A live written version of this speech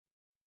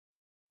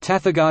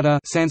Tathāgata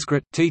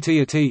Sanskrit,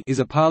 Tt is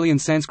a Pali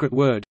and Sanskrit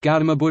word.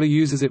 Gautama Buddha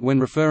uses it when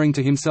referring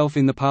to himself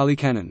in the Pali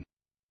Canon.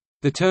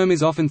 The term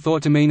is often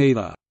thought to mean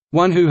either,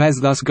 "one who has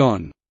thus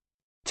gone",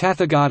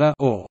 Tathāgata,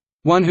 or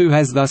 "one who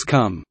has thus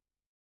come",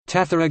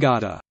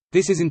 Tathāgata.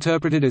 This is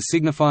interpreted as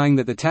signifying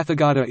that the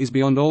Tathāgata is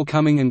beyond all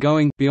coming and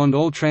going, beyond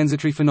all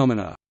transitory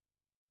phenomena.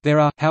 There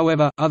are,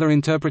 however, other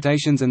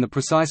interpretations and the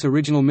precise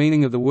original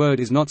meaning of the word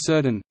is not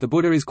certain. The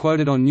Buddha is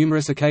quoted on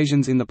numerous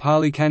occasions in the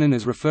Pali Canon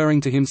as referring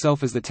to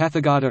himself as the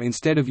Tathāgata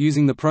instead of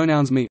using the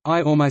pronouns me,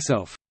 I or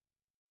myself.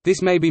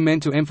 This may be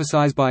meant to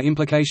emphasize by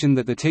implication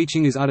that the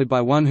teaching is uttered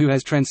by one who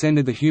has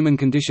transcended the human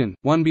condition,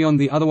 one beyond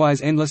the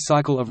otherwise endless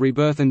cycle of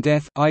rebirth and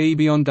death, i.e.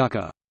 beyond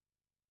dukkha.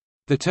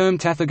 The term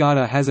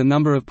Tathāgata has a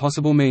number of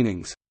possible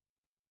meanings.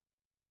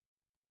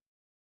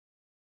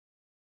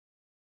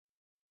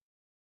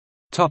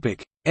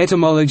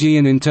 Etymology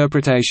and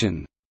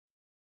interpretation.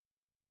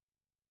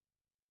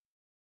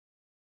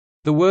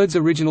 The word's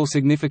original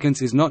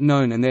significance is not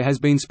known and there has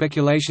been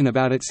speculation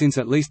about it since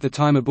at least the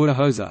time of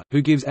Buddhaghosa,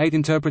 who gives 8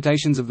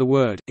 interpretations of the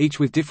word, each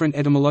with different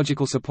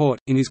etymological support,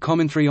 in his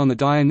commentary on the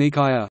Daya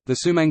Nikaya, the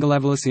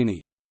Sumangalavilasini.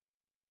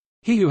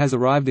 He who has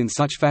arrived in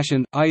such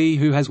fashion, i.e.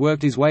 who has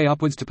worked his way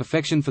upwards to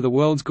perfection for the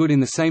world's good in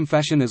the same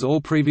fashion as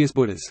all previous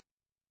Buddhas.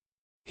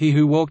 He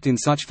who walked in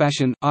such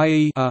fashion,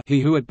 i.e.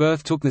 he who at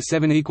birth took the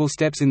 7 equal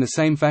steps in the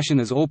same fashion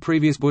as all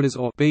previous Buddhas,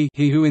 or b.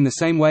 he who in the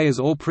same way as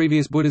all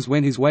previous Buddhas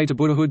went his way to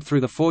Buddhahood through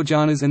the 4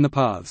 jhanas and the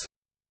paths.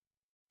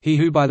 He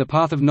who by the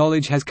path of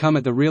knowledge has come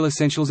at the real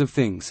essentials of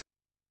things.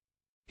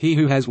 He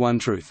who has won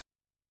truth.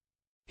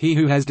 He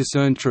who has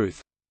discerned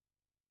truth.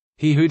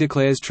 He who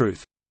declares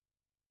truth.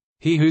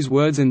 He whose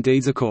words and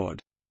deeds accord.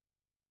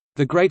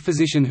 The great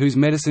physician whose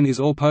medicine is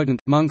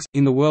all-potent, monks,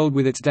 in the world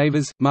with its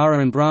devas, Mara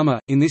and Brahma,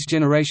 in this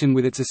generation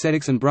with its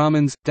ascetics and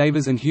Brahmins,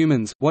 devas and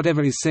humans,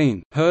 whatever is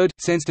seen, heard,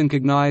 sensed and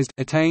cognized,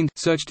 attained,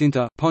 searched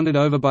into, pondered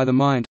over by the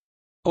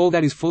mind—all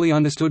that is fully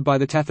understood by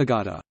the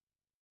Tathāgata.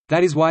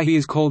 That is why he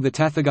is called the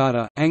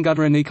Tathāgata.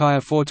 Anguttara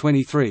Nikaya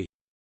 423.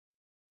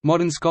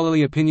 Modern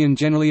scholarly opinion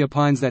generally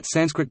opines that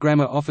Sanskrit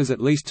grammar offers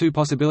at least 2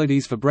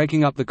 possibilities for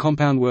breaking up the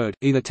compound word,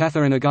 either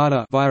tatha and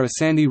agata via a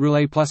sandy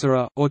roulé plus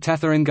a, or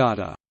tatha and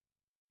gata.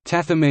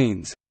 Tatha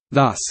means,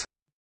 thus,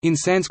 in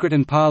Sanskrit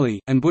and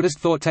Pali, and Buddhist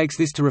thought takes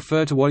this to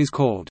refer to what is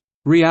called,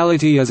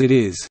 reality as it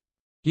is,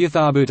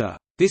 yathabhuta.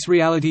 This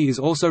reality is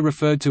also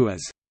referred to as,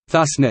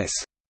 thusness,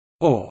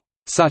 or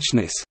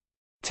suchness,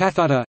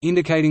 tathāgata,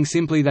 indicating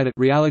simply that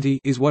reality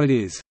is what it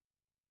is.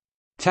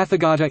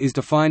 Tathāgata is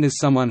defined as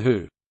someone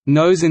who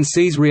knows and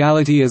sees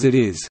reality as it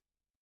is.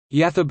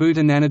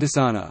 Yathabhuta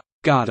nanadasana.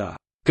 Gata,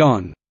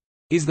 gone,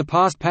 is the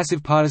past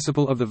passive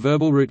participle of the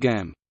verbal root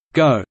gam,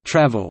 go,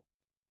 travel.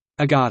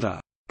 Agata,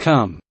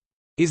 come,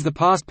 is the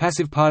past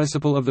passive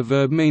participle of the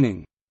verb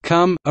meaning,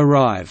 come,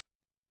 arrive.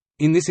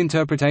 In this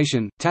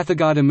interpretation,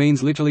 Tathāgata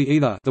means literally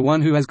either the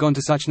one who has gone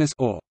to suchness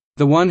or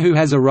the one who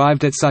has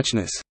arrived at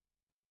suchness.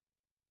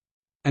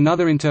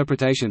 Another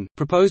interpretation,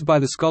 proposed by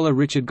the scholar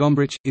Richard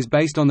Gombrich, is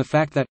based on the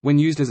fact that, when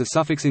used as a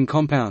suffix in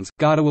compounds,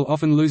 gata will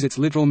often lose its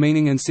literal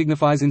meaning and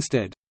signifies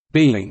instead,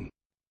 being.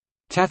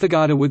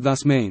 Tathāgata would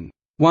thus mean,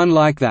 one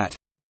like that,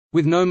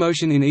 with no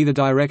motion in either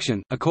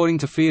direction. According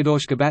to Fyodor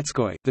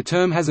Shkabatskoy, the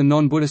term has a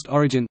non-Buddhist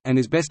origin, and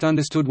is best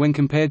understood when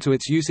compared to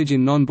its usage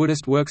in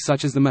non-Buddhist works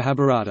such as the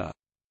Mahabharata.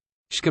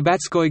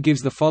 Shkabatskoy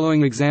gives the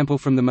following example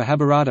from the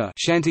Mahabharata,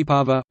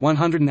 Shantiparva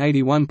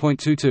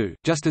 181.22,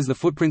 just as the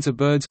footprints of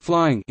birds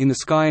flying in the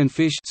sky and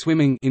fish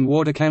swimming in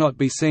water cannot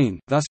be seen,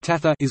 thus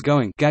tatha is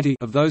going gati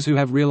of those who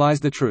have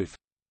realized the truth.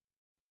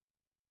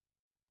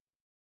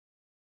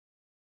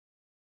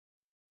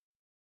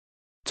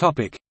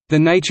 The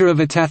nature of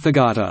a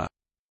Tathāgata.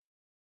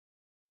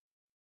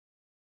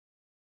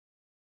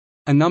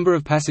 A number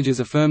of passages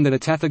affirm that a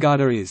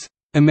Tathāgata is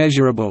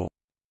immeasurable,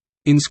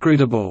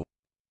 inscrutable,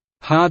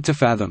 hard to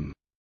fathom,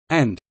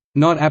 and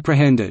not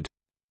apprehended.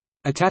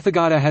 A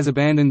Tathāgata has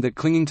abandoned that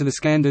clinging to the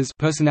skandhas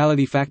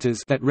personality factors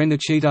that render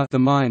chitta the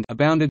mind a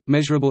bounded,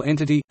 measurable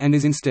entity, and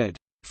is instead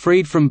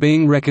freed from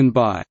being reckoned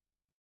by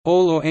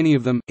all or any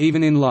of them,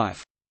 even in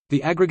life.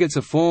 The aggregates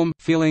of form,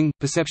 feeling,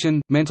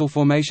 perception, mental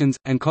formations,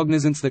 and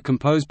cognizance that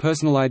compose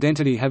personal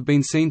identity have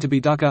been seen to be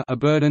dukkha, a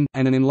burden,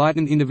 and an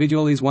enlightened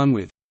individual is one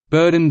with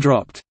burden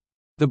dropped.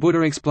 The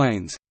Buddha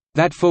explains,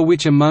 that for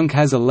which a monk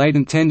has a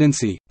latent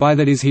tendency, by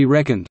that is he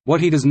reckoned,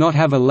 what he does not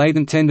have a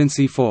latent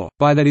tendency for,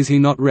 by that is he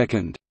not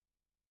reckoned.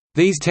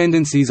 These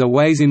tendencies are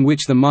ways in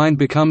which the mind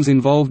becomes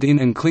involved in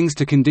and clings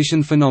to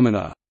conditioned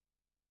phenomena.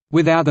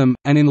 Without them,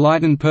 an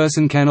enlightened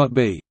person cannot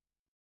be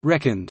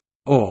reckoned,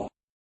 or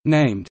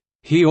named.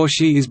 He or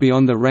she is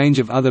beyond the range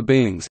of other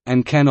beings,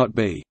 and cannot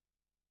be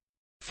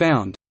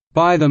found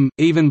by them,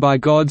 even by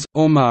gods,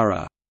 or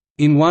Mara.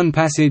 In one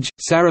passage,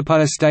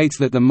 Sariputta states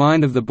that the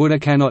mind of the Buddha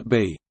cannot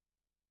be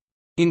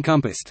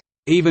encompassed,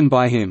 even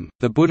by him.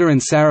 The Buddha and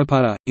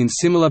Sariputta, in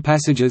similar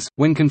passages,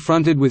 when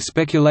confronted with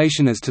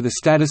speculation as to the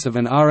status of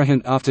an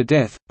arahant after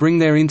death, bring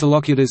their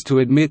interlocutors to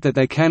admit that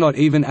they cannot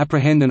even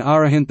apprehend an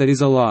arahant that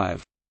is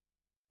alive.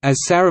 As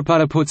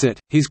Sariputta puts it,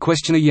 his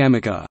questioner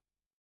Yamaka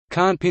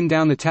can't pin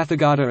down the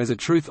Tathāgata as a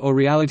truth or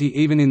reality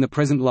even in the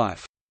present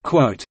life.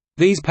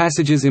 These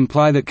passages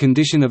imply that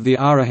condition of the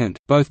arahant,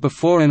 both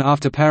before and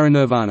after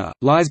parinirvana,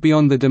 lies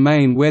beyond the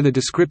domain where the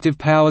descriptive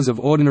powers of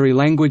ordinary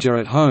language are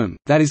at home,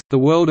 that is, the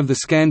world of the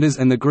skandhas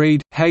and the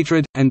greed,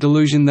 hatred, and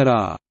delusion that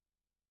are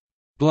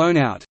blown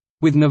out.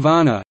 With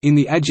Nirvana, in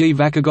the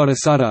Itāthāgata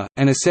Sutta,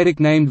 an ascetic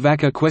named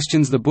Vaka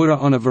questions the Buddha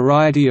on a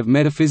variety of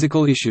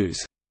metaphysical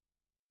issues.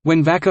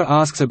 When Vaka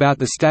asks about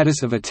the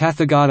status of a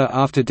Tathāgata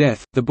after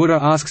death, the Buddha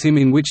asks him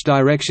in which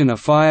direction a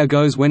fire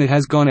goes when it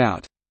has gone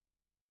out.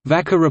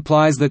 Vaka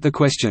replies that the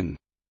question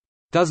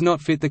does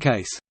not fit the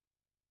case.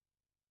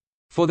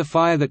 For the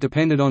fire that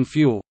depended on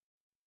fuel,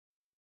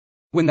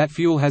 when that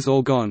fuel has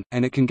all gone,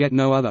 and it can get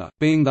no other,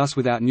 being thus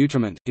without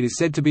nutriment, it is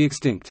said to be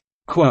extinct.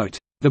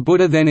 The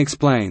Buddha then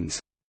explains,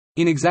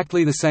 in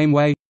exactly the same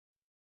way,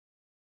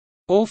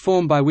 all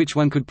form by which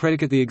one could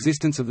predicate the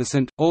existence of the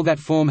sant, all that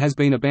form has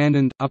been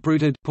abandoned,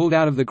 uprooted, pulled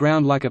out of the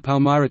ground like a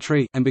palmyra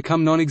tree, and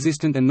become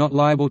non-existent and not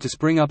liable to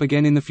spring up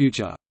again in the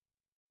future.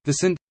 The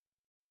sant,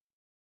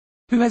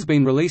 who has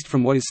been released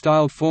from what is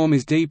styled form,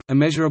 is deep,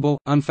 immeasurable,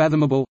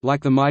 unfathomable,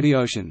 like the mighty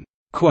ocean.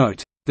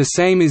 The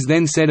same is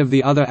then said of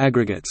the other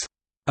aggregates.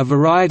 A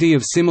variety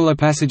of similar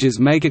passages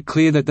make it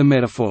clear that the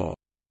metaphor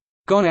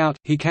gone out,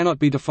 he cannot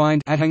be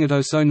defined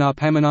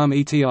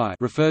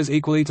refers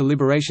equally to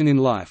liberation in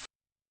life.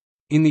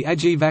 In the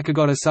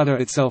Itāthāgata Sutta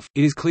itself,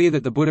 it is clear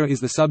that the Buddha is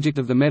the subject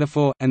of the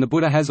metaphor, and the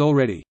Buddha has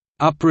already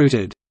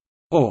uprooted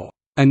or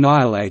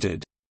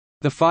annihilated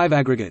the five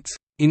aggregates.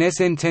 In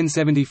SN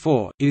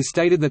 1074, it is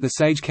stated that the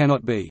sage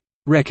cannot be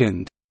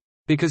reckoned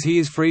because he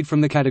is freed from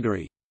the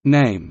category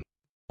name,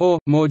 or,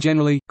 more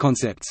generally,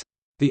 concepts.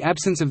 The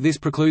absence of this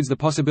precludes the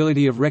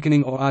possibility of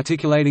reckoning or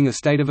articulating a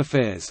state of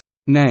affairs.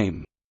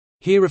 Name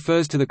here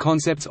refers to the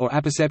concepts or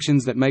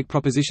apperceptions that make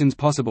propositions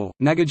possible.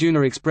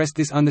 Nagarjuna expressed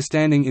this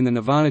understanding in the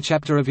Nirvana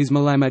chapter of his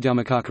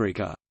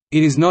Malamadhyamakakarika.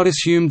 It is not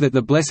assumed that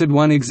the Blessed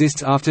One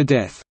exists after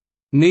death.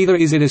 Neither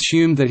is it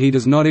assumed that he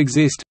does not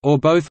exist, or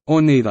both,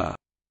 or neither.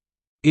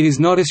 It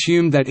is not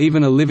assumed that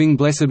even a living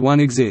Blessed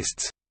One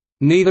exists.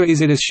 Neither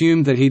is it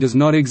assumed that he does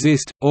not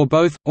exist, or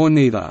both, or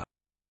neither.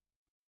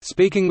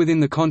 Speaking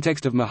within the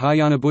context of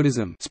Mahayana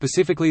Buddhism,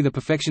 specifically the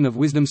Perfection of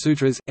Wisdom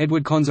Sutras,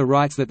 Edward Conzer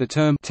writes that the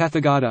term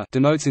Tathāgata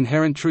denotes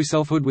inherent true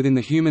selfhood within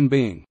the human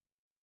being.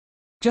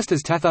 Just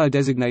as Tatha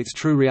designates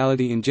true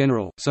reality in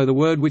general, so the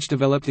word which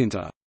developed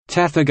into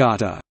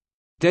Tathāgata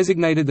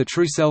designated the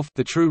true self,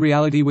 the true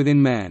reality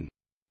within man.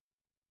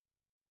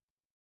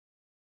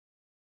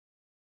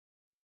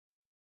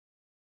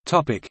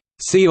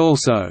 See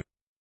also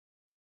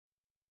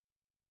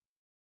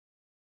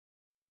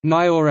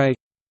Nyore,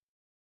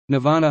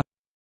 Nirvana,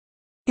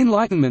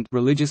 Enlightenment,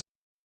 religious,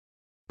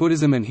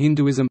 Buddhism and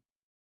Hinduism,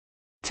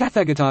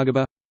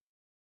 Tathāgata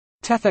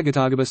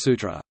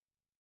Sutra.